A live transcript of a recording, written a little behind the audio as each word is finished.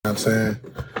I'm saying?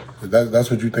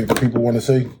 That's what you think the people want to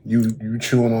see? You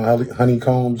chewing on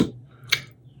honeycombs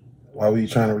while we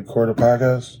trying to record a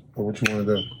podcast? Or what you want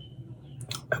to do?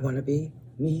 I want to be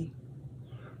me.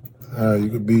 You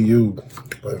could be you.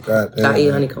 But goddamn, I eat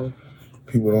honeycomb.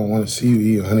 People don't want to see you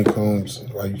eating honeycombs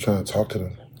while you trying to talk to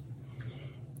them.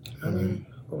 I mean,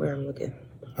 where I'm looking.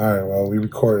 All right, well, we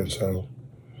recording, so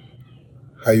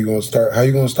how you gonna start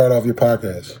off your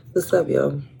podcast? What's up,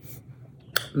 yo?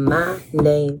 My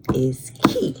name is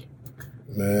Key.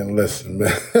 Man, listen,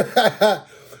 man.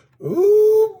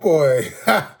 Ooh, boy.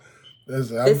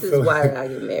 This is why I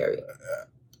get married.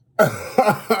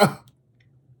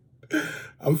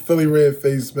 I'm Philly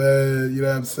Redface, man. You know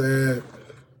what I'm saying?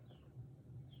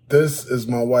 This is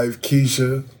my wife,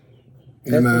 Keisha.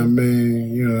 You know what I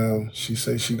mean? You know, she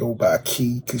say she go by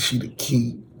Key because she the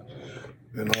key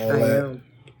and all that.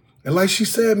 And like she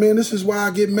said, man, this is why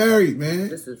I get married, man.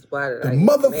 This is why the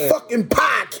motherfucking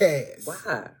podcast.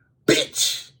 Why?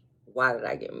 Bitch. Why did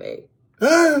I get married?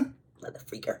 Huh?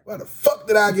 Motherfreaker. Why the fuck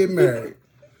did I get married?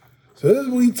 So this is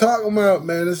what we talking about,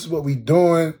 man. This is what we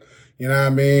doing. You know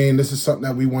what I mean? This is something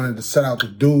that we wanted to set out to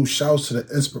do. Shouts to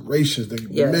the inspirations, the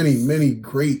many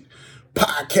great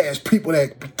podcast people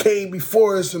that came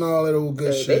before us and all that old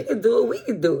good shit. They can do it, we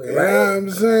can do it, right? You know what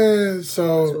I'm saying?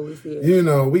 So, you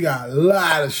know, we got a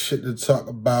lot of shit to talk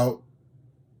about,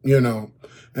 you know.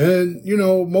 And, you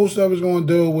know, most of us going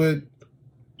to deal with,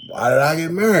 why did I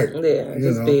get married? Yeah,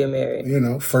 just being married. You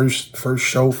know, first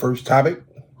show, first topic.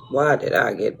 Why did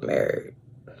I get married?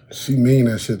 She mean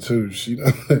that shit too. She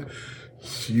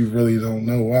really don't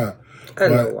know why. I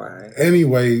know why.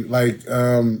 Anyway, like,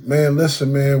 man,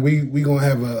 listen, man, we gonna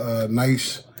have a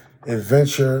nice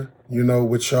adventure, you know,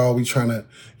 with y'all. We trying to,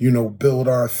 you know, build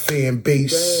our fan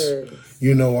base. Yes.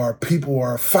 You know, our people,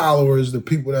 our followers, the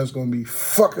people that's gonna be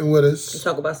fucking with us. We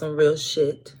talk about some real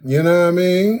shit. You know what I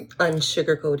mean?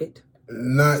 Unsugar-coated.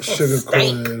 Not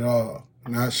sugar-coated at all.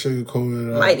 Not sugar-coated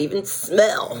at all. Might even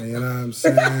smell. You know what I'm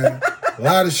saying? A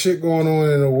lot of shit going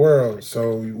on in the world,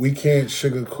 so we can't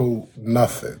sugarcoat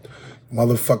nothing.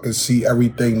 Motherfuckers see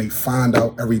everything, they find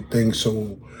out everything,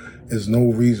 so there's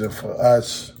no reason for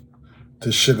us to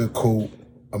sugarcoat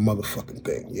a motherfucking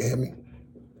thing. You hear me?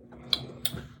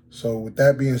 So with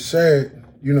that being said,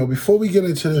 you know, before we get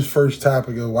into this first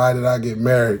topic of why did I get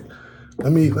married,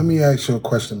 let me ask you a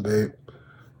question, babe.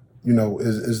 You know,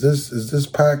 is this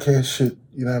podcast shit,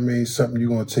 you know what I mean, something you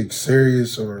gonna take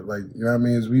serious, or like, you know what I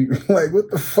mean, is we like, what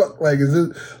the fuck, like, is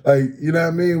this like, you know what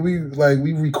I mean, we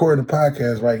recording a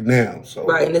podcast right now, so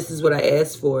right, and this is what I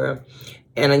asked for,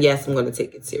 and yes, I'm gonna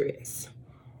take it serious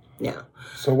now.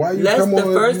 So why you come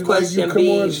on? First question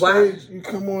why you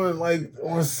come on like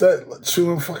on set like,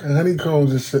 chewing fucking honeycombs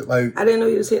and shit? Like, I didn't know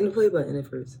you was hitting the play button at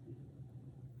first.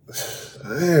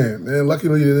 Man,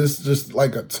 luckily this is just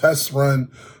like a test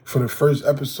run for the first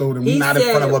episode, and we're not in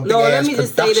front of a big ass production. No, let me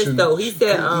just say this though. He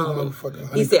said, I'm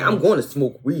going to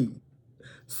smoke weed.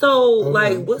 So,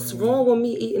 like, what's wrong with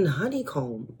me eating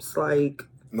honeycombs? Like,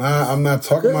 nah, I'm not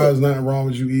talking about there's nothing wrong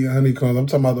with you eating honeycombs. I'm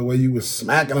talking about the way you was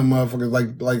smacking them motherfuckers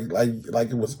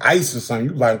like it was ice or something.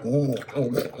 You like,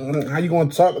 how you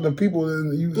gonna talk to the people?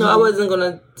 No, I wasn't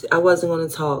gonna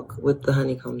talk with the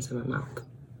honeycombs in my mouth.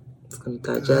 It's gonna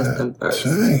digest them first.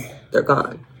 Dang. They're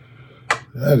gone.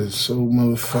 That is so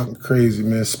motherfucking crazy,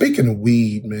 man. Speaking of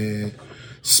weed, man.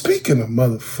 Speaking of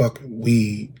motherfucking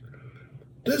weed,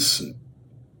 this,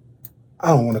 I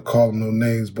don't want to call him no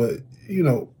names, but, you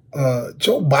know,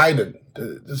 Joe Biden,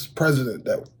 this president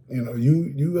that, you know,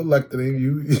 you elected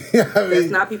him. It's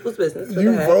not people's business.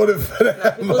 You voted for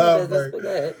that.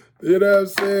 Business, you know what I'm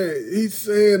saying? He's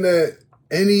saying that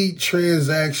any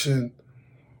transaction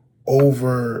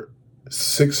over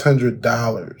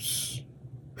 $600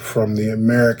 from the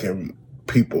American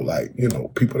people, like, you know,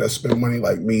 people that spend money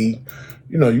like me,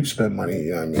 you know, you spend money,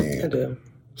 you know what I mean? I do.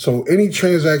 So any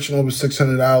transaction over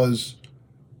 $600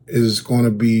 is going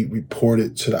to be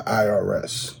reported to the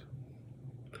IRS.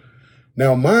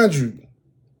 Now, mind you,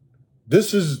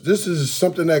 this is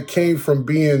something that came from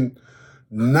being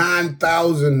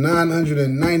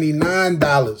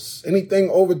 $9,999. Anything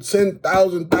over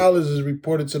 $10,000 is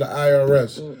reported to the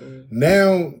IRS.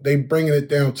 Now they bringing it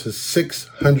down to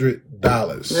 $600.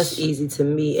 That's easy to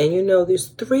me. And you know, there's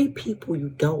 3 people you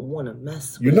don't want to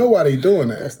mess with. You know why they doing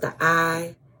that? That's the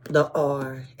I, the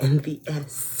R, and the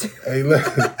S. Hey, look,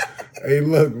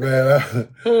 man.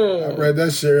 I read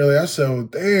that shit earlier. I said, well,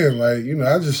 damn, like, you know,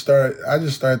 I just started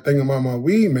thinking about my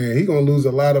weed, man. He gonna lose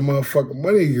a lot of motherfucking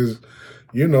money because,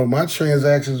 you know, my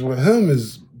transactions with him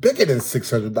is bigger than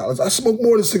 $600. I smoke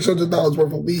more than $600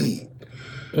 worth of weed.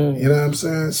 You know what I'm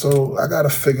saying? So I gotta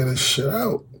figure this shit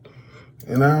out.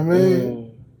 You know what I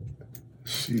mean?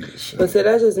 Sheesh. But so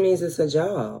that just means it's a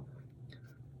job.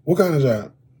 What kind of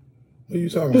job? What are you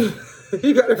talking about?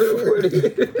 You gotta report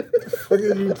it. What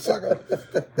are you talking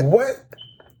about? What?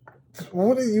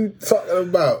 What are you talking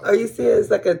about? Are you serious?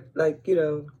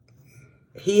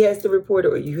 He has to report it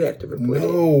or you have to report it?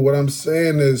 No, what I'm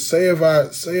saying is, say if I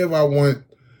want,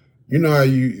 you know how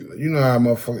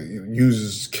motherfucker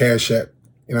uses Cash App.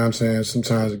 You know what I'm saying?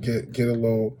 Sometimes get a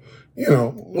little,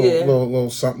 little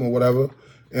something or whatever.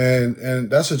 And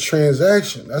that's a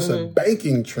transaction. That's a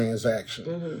banking transaction.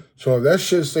 Mm-hmm. So if that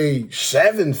shit say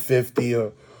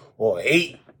 $750 or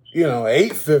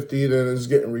 $850, then it's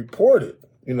getting reported.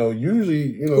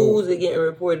 Usually, Who's it getting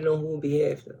reported on whose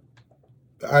behalf though?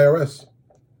 The IRS.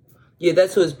 Yeah,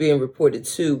 that's who it's being reported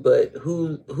to, but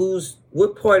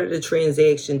what part of the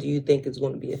transaction do you think is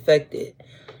going to be affected?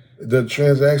 The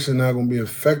transaction not going to be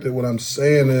affected. What I'm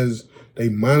saying is they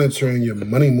monitoring your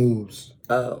money moves.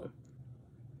 Oh.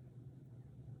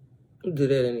 Do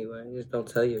that anyway. Just don't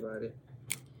tell you about it.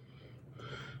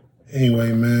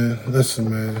 Anyway, man, listen,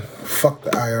 man. Fuck the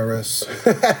IRS.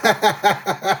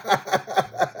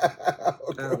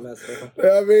 I don't mess with them. You know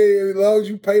what I mean? As long as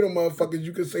you pay them motherfuckers,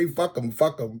 you can say fuck them.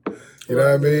 You know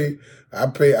what I mean? I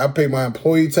pay my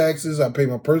employee taxes. I pay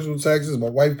my personal taxes. My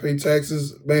wife pay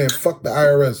taxes. Man, fuck the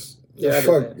IRS. Yeah,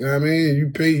 fuck. You know what I mean? You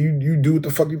pay. You do what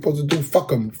the fuck you supposed to do. Fuck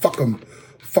them.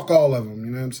 Fuck all of them.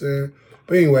 You know what I'm saying?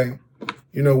 But anyway,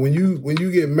 when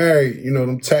you get married,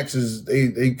 them taxes they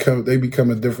become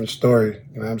a different story.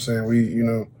 You know what I'm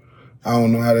saying? I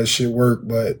don't know how that shit work,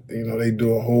 but they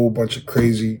do a whole bunch of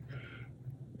crazy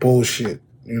bullshit,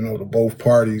 to both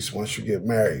parties once you get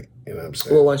married. You know what I'm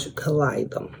saying? Well, once you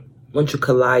collide them. Once you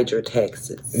collide your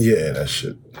taxes. Yeah, that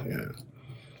shit. Yeah.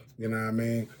 You know what I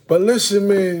mean? But listen,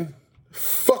 man,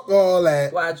 fuck all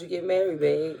that. Why'd you get married,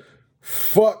 babe?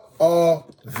 Fuck all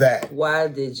that. Why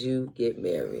did you get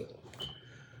married?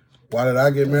 Why did I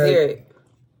get married? Hear it.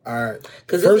 All right.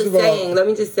 Because let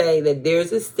me just say that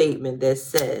there's a statement that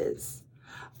says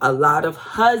a lot of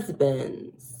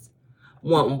husbands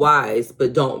want wives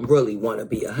but don't really want to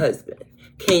be a husband.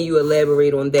 Can you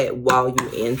elaborate on that while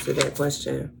you answer that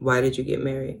question? Why did you get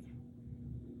married?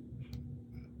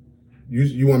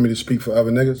 You want me to speak for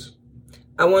other niggas?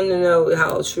 I want to know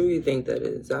how true you think that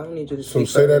is. I don't need you to speak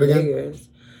for other again. Niggas.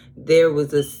 There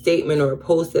was a statement or a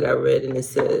post that I read, and it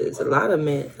says a lot of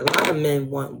men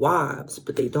want wives,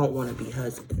 but they don't want to be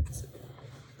husbands.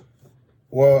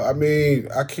 Well, I mean,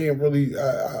 I can't really.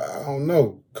 I don't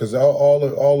know, because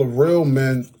all the real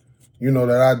men,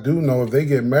 that I do know, if they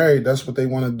get married, that's what they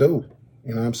want to do.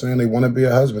 You know what I'm saying? They want to be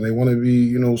a husband. They want to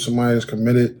be, somebody that's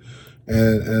committed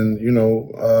and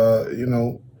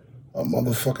a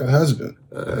motherfucking husband.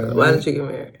 Why did you get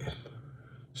married?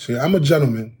 See, I'm a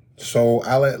gentleman, so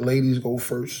I let ladies go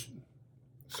first.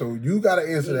 So you got to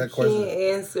answer that question. You can't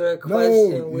answer a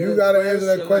question. No, you got to answer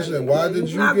that question. Why did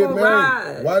you get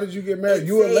married? Why did you get married?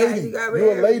 You a lady.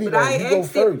 You a lady. But I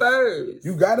asked it first.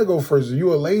 You got to go first.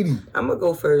 You a lady. I'm going to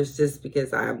go first just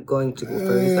because I'm going to go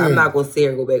first. I'm not going to sit here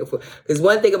and go back and forth. Because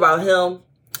one thing about him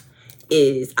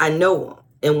is I know him.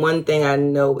 And one thing I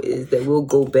know is that we'll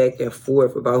go back and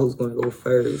forth about who's going to go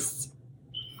first.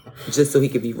 Just so he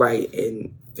could be right.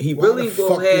 And he really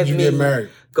will have me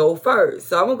go first.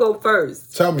 So I'm going to go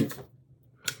first. Tell me.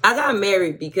 I got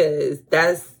married because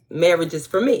marriage is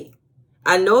for me.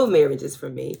 I know marriage is for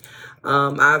me.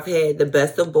 I've had the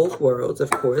best of both worlds,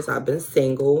 of course. I've been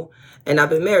single and I've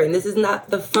been married. And this is not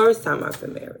the first time I've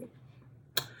been married.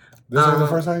 This is the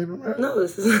first time you've been married? No,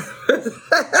 this is the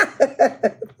first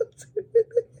time.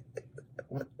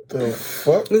 The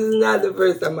fuck? This is not the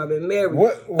first time I've been married.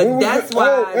 But that's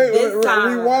why this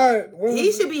time rewind.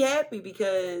 He should be happy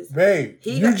because babe,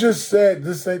 you just said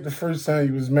this ain't the first time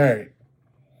you was married.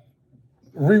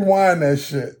 Rewind that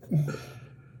shit.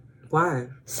 Why?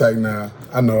 It's like, nah,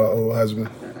 I know an old husband.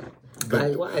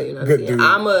 Like, why? You know good dude.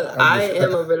 I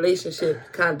am a relationship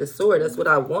connoisseur. That's what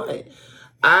I want.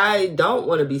 I don't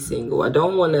want to be single. I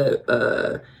don't want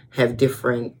to have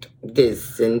different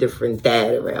this and different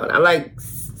that around. I like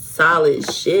solid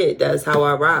shit. That's how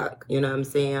I rock. You know what I'm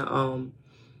saying?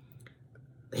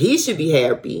 He should be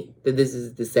happy that this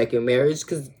is the second marriage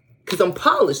because I'm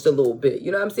polished a little bit.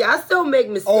 You know what I'm saying? I still make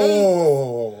mistakes.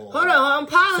 Oh. Hold on, I'm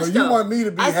polished. So you want me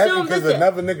to be happy because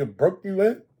another nigga broke you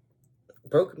in?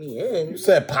 Broke me in? You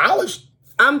said polished?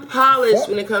 I'm polished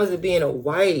when it comes to being a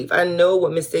wife. I know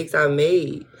what mistakes I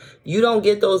made. You don't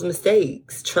get those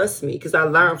mistakes. Trust me, because I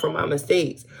learned from my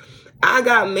mistakes. I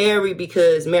got married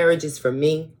because marriage is for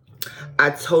me. I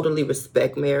totally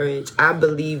respect marriage. I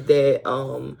believe that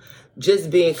just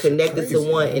being connected to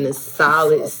one in a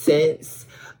solid sense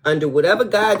under whatever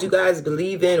God you guys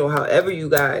believe in, or however you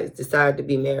guys decide to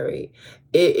be married,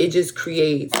 it just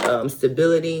creates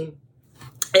stability.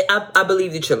 I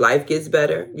believe that your life gets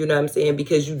better, you know what I'm saying?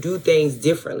 Because you do things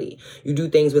differently. You do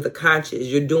things with a conscience.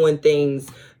 You're doing things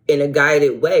in a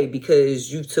guided way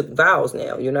because you took vows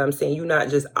now, you know what I'm saying? You're not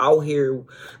just out here.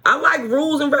 I like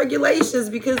rules and regulations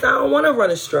because I don't want to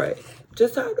run astray.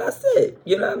 Just how I said,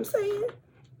 you know what I'm saying?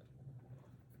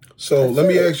 So let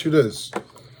me ask you this.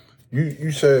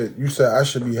 You said I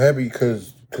should be happy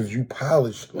because you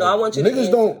polished. No, I want you to niggas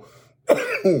don't.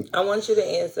 I want you to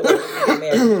answer when you get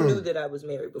married. You knew that I was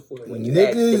married before when you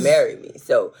asked to marry me.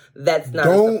 So that's not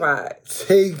a surprise.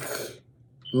 Take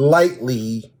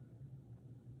lightly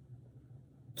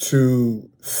to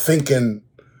thinking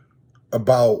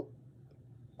about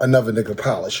another nigga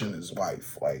polishing his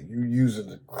wife. Like, you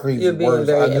using the crazy You're being words.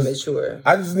 very immature.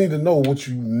 I just need to know what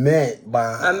you meant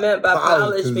by I meant by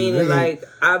polish meaning like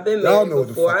I've been married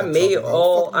before. I made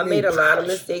a lot of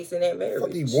mistakes in that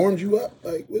marriage. He warmed you up?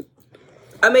 Like, what?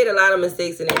 I made a lot of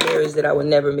mistakes in that marriage that I would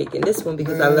never make in this one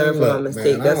because I learned from my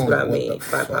mistake. That's what I mean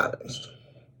by polished.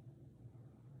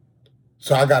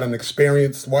 So I got an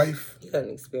experienced wife? You got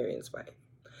an experienced wife.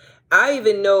 I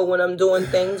even know when I'm doing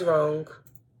things wrong.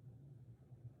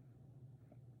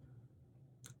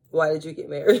 Why did you get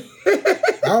married?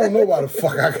 I don't know why the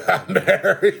fuck I got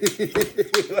married.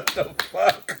 What the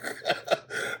fuck?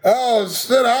 Oh,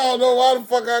 shit, I don't know why the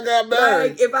fuck I got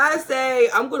married. Like, if I say,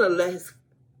 I'm going to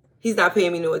he's not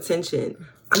paying me no attention,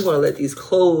 I'm going to let these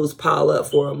clothes pile up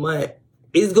for a month.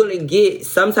 He's going to get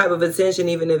some type of attention,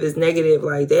 even if it's negative.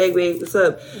 Like, Dad, babe, what's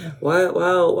up? Why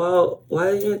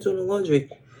are you not doing the laundry?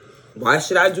 Why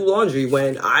should I do laundry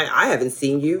when I haven't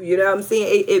seen you? You know what I'm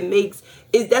saying?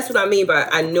 That's what I mean by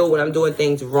I know when I'm doing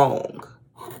things wrong.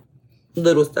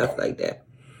 Little stuff like that.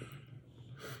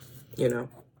 You know?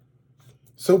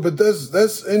 So, but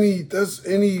that's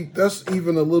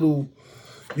even a little,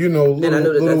 you know,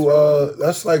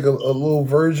 that's like a little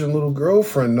virgin little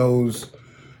girlfriend knows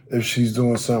if she's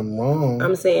doing something wrong.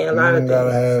 I'm saying a lot of things.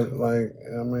 Gotta have, like,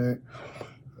 I mean,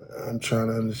 I'm trying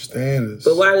to understand this.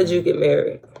 But why did you get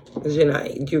married? Because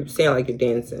you sound like you're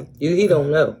dancing. He don't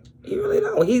know. He really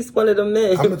don't. He's one of the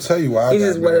men. I'm gonna tell you why. He's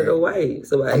just one of the wives.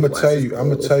 So I'm gonna tell you.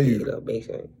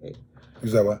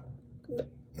 Is that what? Yeah.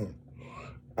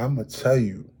 I'm gonna tell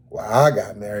you why I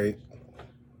got married.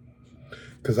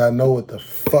 Because I know what the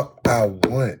fuck I want.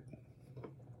 You know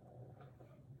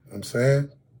what I'm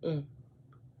saying?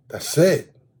 That's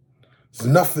it.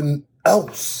 There's nothing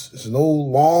else. There's no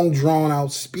long drawn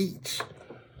out speech.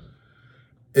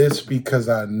 It's because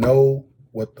I know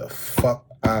what the fuck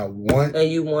I want. And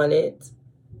you wanted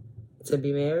to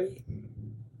be married?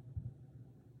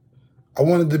 I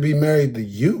wanted to be married to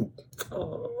you.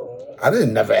 Oh. I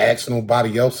didn't never ask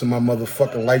nobody else in my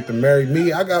motherfucking life to marry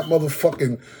me. I got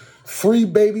motherfucking 3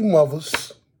 baby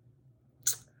mothers.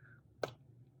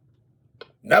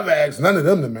 Never asked none of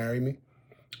them to marry me.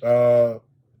 I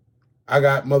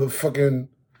got motherfucking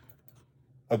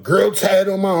a girl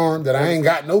tatted on my arm that I ain't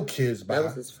got no kids by. That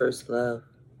was his first love.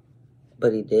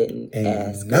 But he didn't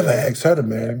ask. Never asked her to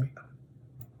marry me.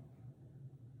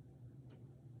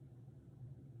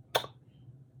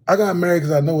 I got married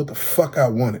because I know what the fuck I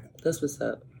wanted. That's what's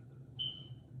up.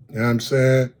 You know what I'm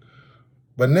saying?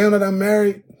 But now that I'm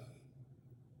married,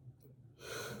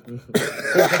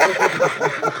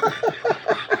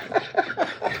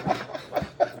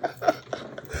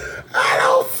 I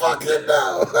don't fucking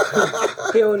know.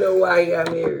 He don't know why he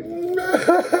got married.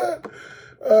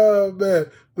 Oh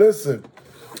man, listen.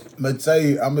 I'm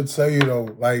gonna tell you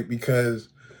though, like, because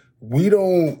we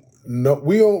don't know,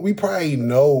 we probably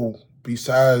know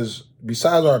besides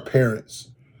our parents,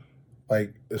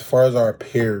 like, as far as our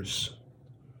peers,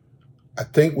 I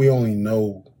think we only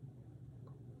know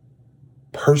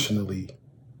personally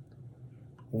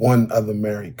one other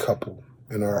married couple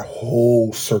in our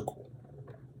whole circle.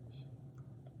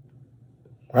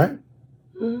 Right?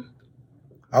 Mm-hmm.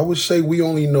 I would say we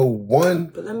only know one.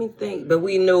 But let me think. But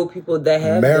we know people that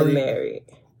have been married.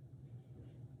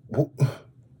 Who?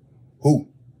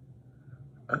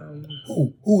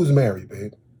 Who is married,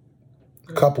 babe?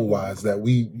 Couple-wise that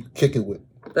we kick it with.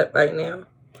 That right now?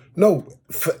 No,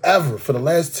 forever. For the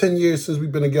last 10 years since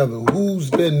we've been together, who's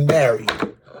been married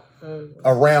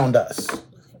around us?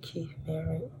 Wasn't Keith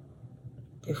married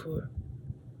before?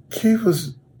 Keith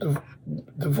was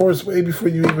divorced way before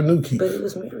you even knew Keith. But he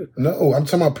was married. No, I'm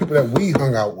talking about people that we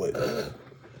hung out with.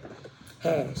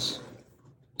 Hash.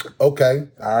 Okay,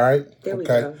 all right. There we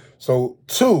go. So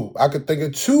I could think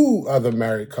of 2 other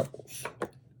married couples.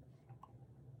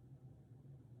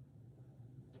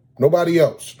 Nobody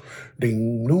else.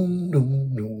 Ding, doom,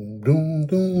 doom, doom, doom,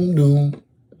 doom,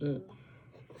 doom.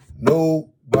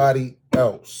 Nobody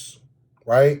else.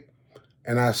 Right?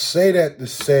 And I say that to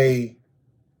say,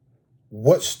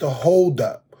 what's the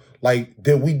holdup? Like,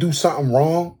 did we do something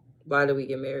wrong? Why did we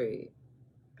get married?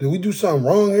 Did we do something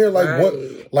wrong here? Like right. what?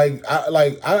 We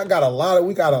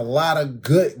got a lot of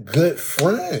good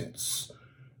friends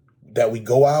that we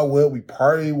go out with, we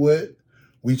party with,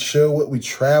 we chill with, we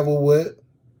travel with.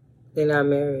 They're not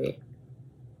married.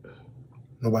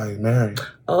 Nobody's married.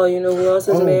 Oh, you know who else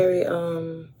is married?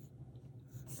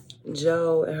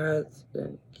 Joe and her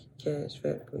husband, Cash,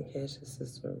 Cash's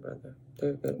sister and brother.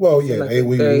 They're good. Well, yeah,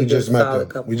 we just met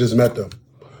them. We just met them.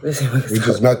 We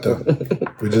just met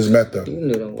them. You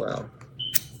knew them well.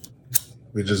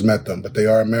 We just met them, but they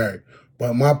are married.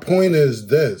 But my point is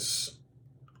this.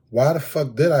 Why the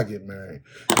fuck did I get married?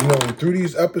 You know, and through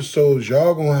these episodes,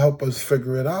 y'all gonna help us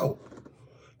figure it out.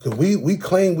 Because we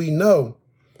claim we know,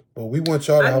 but we want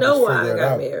y'all to help us figure it out. I know why I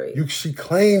got married. She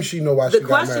claims she know why she got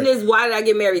married. The question is, why did I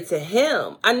get married to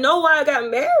him? I know why I got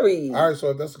married. All right, so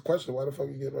if that's the question, why the fuck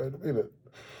you get married to me?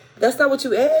 That's not what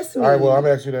you asked me. All right, well, I'm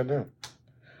asking you that now.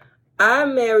 I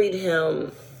married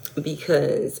him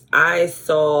because I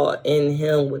saw in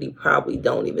him what he probably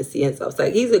don't even see himself. It's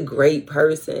like, he's a great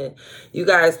person. You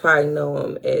guys probably know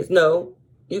him as,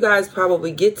 you guys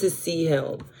probably get to see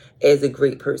him as a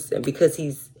great person because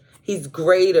he's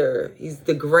greater. He's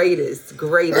the greatest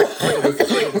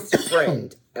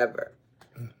friend ever.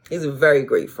 He's a very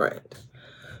great friend.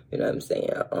 You know what I'm saying?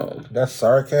 That's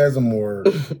sarcasm or...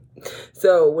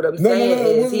 So what I'm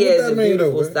saying is he has a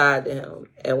beautiful side to him.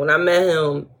 And when I met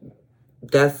him,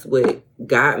 that's what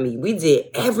got me. We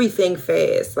did everything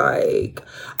fast. Like,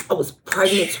 I was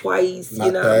pregnant twice. Knocked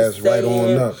you know what I'm saying? Right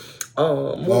on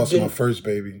up. Lost my first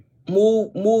baby.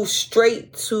 Moved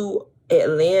straight to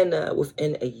Atlanta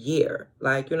within a year.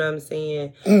 Like, you know what I'm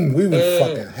saying? We were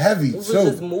fucking heavy, too. We was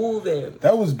just moving.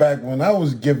 That was back when I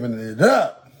was giving it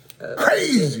up.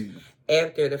 Crazy.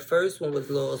 After the first one was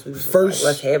lost, we was like,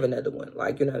 let's have another one.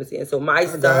 Like, you know what I'm saying? So my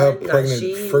son, not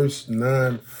she. First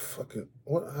 9 fucking...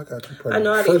 What? I got you pregnant. I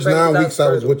know I first 9 weeks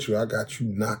I was with you, I got you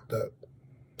knocked up.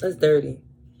 That's dirty.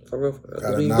 For real.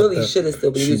 We really should have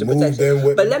still been using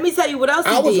protection. But let me tell you what else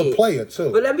he did. I was a player,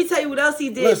 too. But let me tell you what else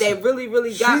he did that really,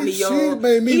 really got me, y'all.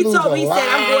 He told me, he said,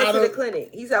 I'm going to the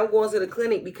clinic. He said, I'm going to the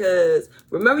clinic because...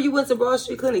 Remember you went to Broad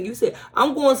Street Clinic? You said,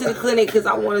 I'm going to the clinic because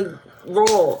I want to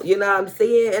raw. You know what I'm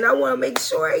saying? And I want to make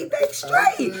sure everything's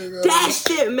straight. That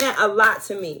shit meant a lot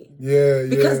to me. Yeah,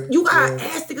 because you got to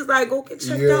ask niggas like, go get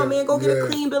checked out, man. Go get a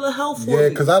clean bill of health for me. Yeah,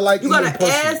 because I like eating pussy. You got to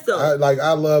ask them.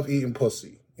 I love eating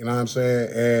pussy. You know what I'm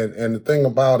saying? And the thing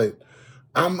about it,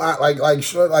 I'm not like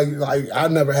I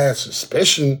never had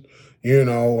suspicion, you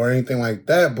know, or anything like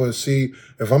that. But see,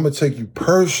 if I'm gonna take you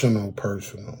personal,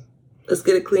 let's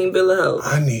get a clean bill of health.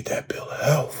 I need that bill of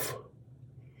health.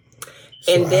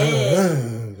 So and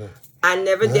then I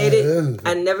never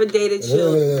dated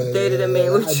children. Dated a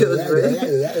man with children,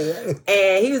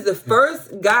 and he was the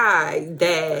first guy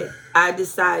that I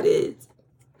decided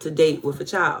to date with a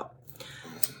child.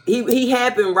 He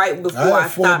happened right before I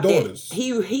stopped it.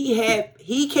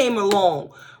 He came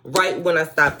along right when I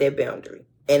stopped that boundary.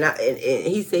 And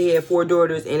he said he had 4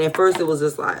 daughters, and at first it was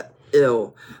just like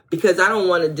ill. Because I don't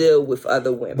want to deal with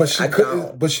other women. But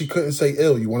she couldn't say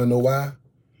ill. You wanna know why?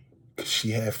 Because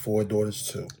she had 4 daughters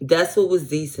too. That's what was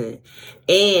decent.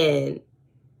 And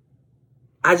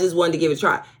I just wanted to give it a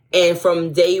try. And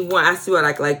from day one, I swear,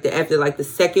 after the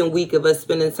second week of us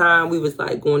spending time, we was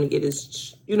like going to get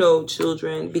his,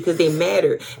 children because they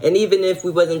mattered. And even if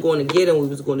we wasn't going to get them, we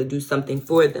was going to do something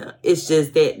for them. It's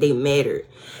just that they mattered.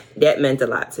 That meant a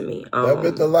lot to me. That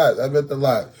meant a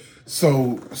lot.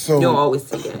 So you don't always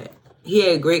see that. He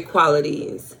had great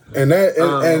qualities. And that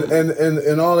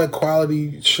and all that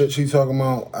quality shit she talking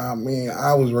about. I mean,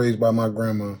 I was raised by my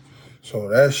grandma, so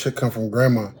that shit come from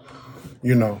grandma,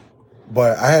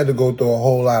 But I had to go through a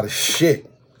whole lot of shit.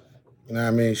 You know what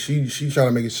I mean? She trying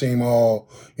to make it seem all,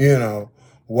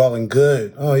 well and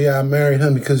good. Oh, yeah, I married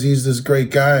him because he's this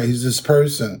great guy. He's this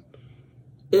person.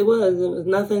 It was.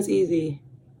 Nothing's easy.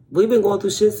 We've been going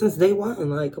through shit since day one.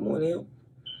 Like, come on, now.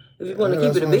 If you want to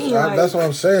keep it a bean, that's what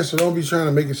I'm saying. So don't be trying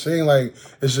to make it seem like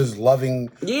it's just loving.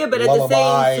 Yeah, but at the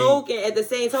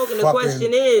same token, the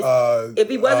question is, if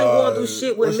he wasn't going through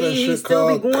shit with me, he'd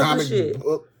still be going through shit.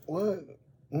 What?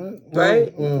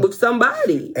 Right? With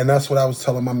somebody. And that's what I was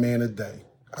telling my man today.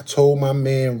 I told my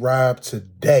man Rob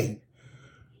today,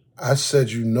 I said,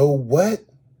 you know what?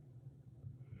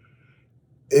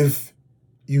 If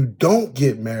you don't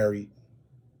get married,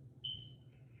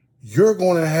 you're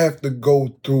going to have to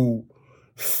go through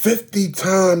 50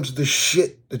 times the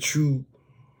shit that you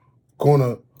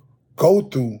gonna go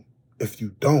through if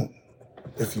you don't,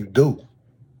 if you do,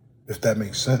 if that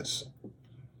makes sense.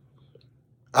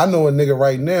 I know a nigga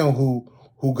right now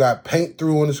who got paint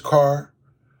through on his car,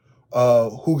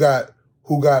 who got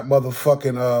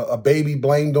motherfucking a baby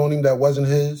blamed on him that wasn't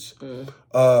his.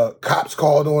 Cops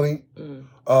called on him.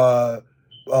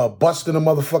 Busting a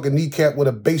motherfucking kneecap with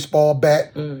a baseball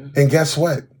bat. And guess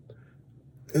what?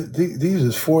 These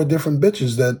is 4 different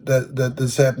bitches that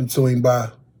this happened to him by.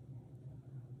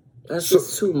 That's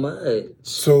just too much.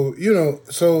 So you know,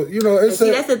 it's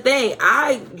that's the thing.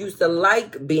 I used to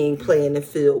like being playing the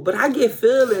field, but I get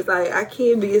feelings like I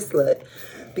can't be a slut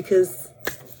because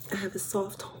I have a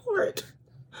soft heart.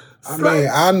 I mean,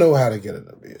 I know how to get her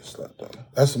to be a slut though.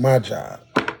 That's my job.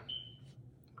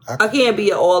 I can't be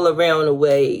an all around the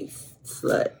way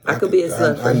slut. I could be a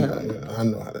slut for him. I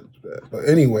know how to do that. But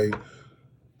anyway,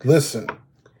 listen.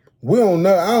 We don't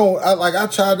know. I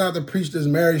try not to preach this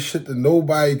marriage shit to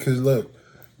nobody because look,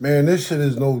 man, this shit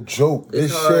is no joke.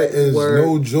 This shit is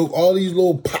no joke. All these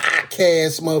little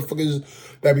podcast motherfuckers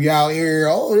that be out here,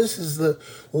 oh, this is the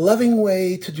loving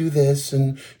way to do this,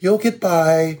 and you'll get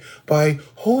by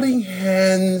holding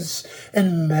hands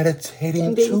and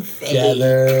meditating together.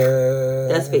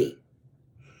 Fake. That's fake.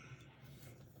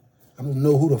 I don't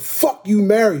know who the fuck you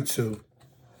married to.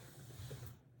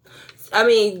 I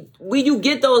mean, you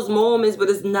get those moments, but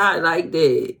it's not like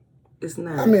that. It's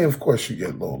not. I mean, of course you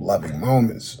get little loving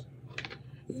moments.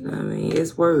 You know what I mean?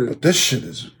 It's word. But this shit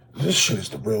is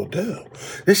the real deal.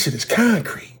 This shit is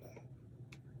concrete.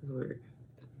 Word.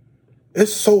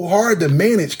 It's so hard to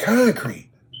manage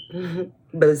concrete.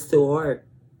 But it's still hard.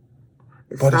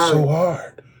 It's so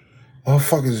hard.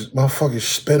 Motherfuckers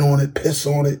spit on it, piss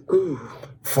on it,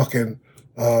 fucking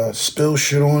spill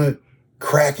shit on it,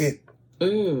 crack it.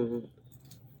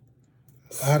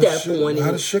 A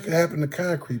lot of shit can happen to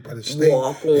concrete, but it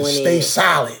stay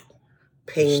solid.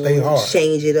 Stay hard.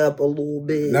 Change it up a little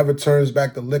bit. Never turns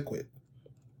back to liquid.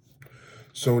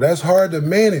 So that's hard to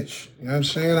manage. You know what I'm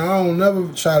saying? I don't never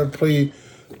try to play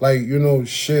like,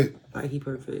 shit. Like he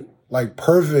perfect. Like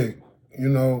perfect,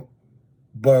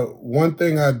 But one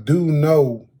thing I do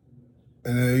know,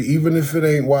 and even if it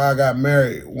ain't why I got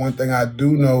married, one thing I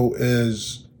do know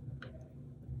is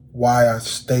why I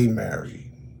stay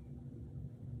married.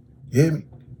 You hear me?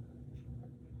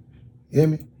 You hear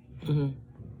me?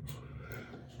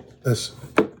 Listen,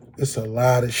 it's a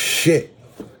lot of shit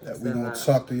that we're going to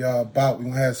talk to y'all about. We're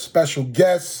going to have special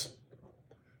guests.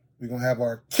 We're going to have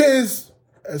our kids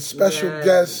as special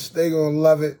guests. They going to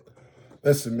love it.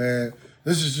 Listen, man,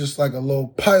 this is just like a little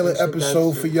pilot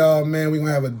episode for y'all, man. We're going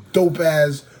to have a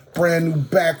dope-ass brand new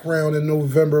background in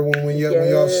November when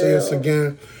y'all see us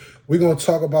again. We're going to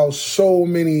talk about so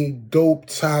many dope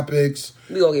topics.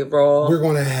 We're going to get raw. We're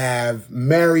going to have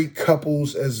married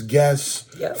couples as guests.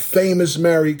 Famous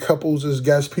married couples as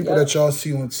guests. People that y'all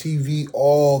see on TV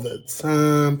all the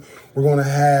time. We're going to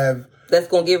have... That's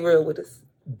going to get real with us.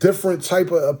 Different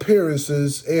type of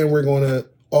appearances. And we're going to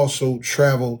also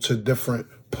travel to different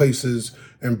places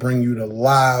and bring you the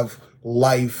live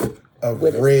life of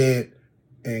Red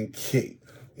and Key.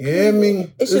 You hear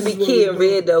me? It should be Key and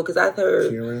Red, though, because I've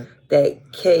heard that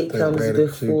K comes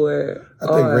before I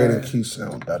think Red and Key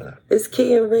sound better. It's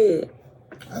Key and Red.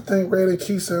 I think Red and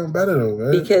Key sound better, though,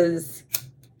 man. Because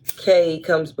K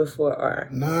comes before R.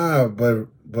 Nah, but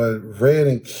Red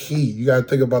and Key, you gotta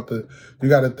think about the, you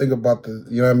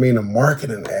know what I mean, the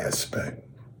marketing aspect.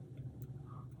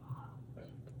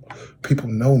 People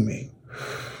know me.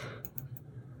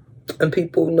 And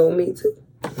people know me, too.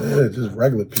 Yeah, just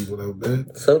regular people, though,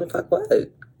 man. So the fuck what?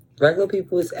 Regular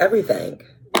people is everything.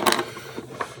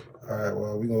 All right,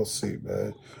 well, we gonna see,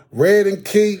 man. Red and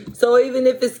Key. So even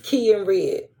if it's Key and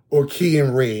Red. Or Key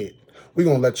and Red, we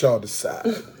gonna let y'all decide.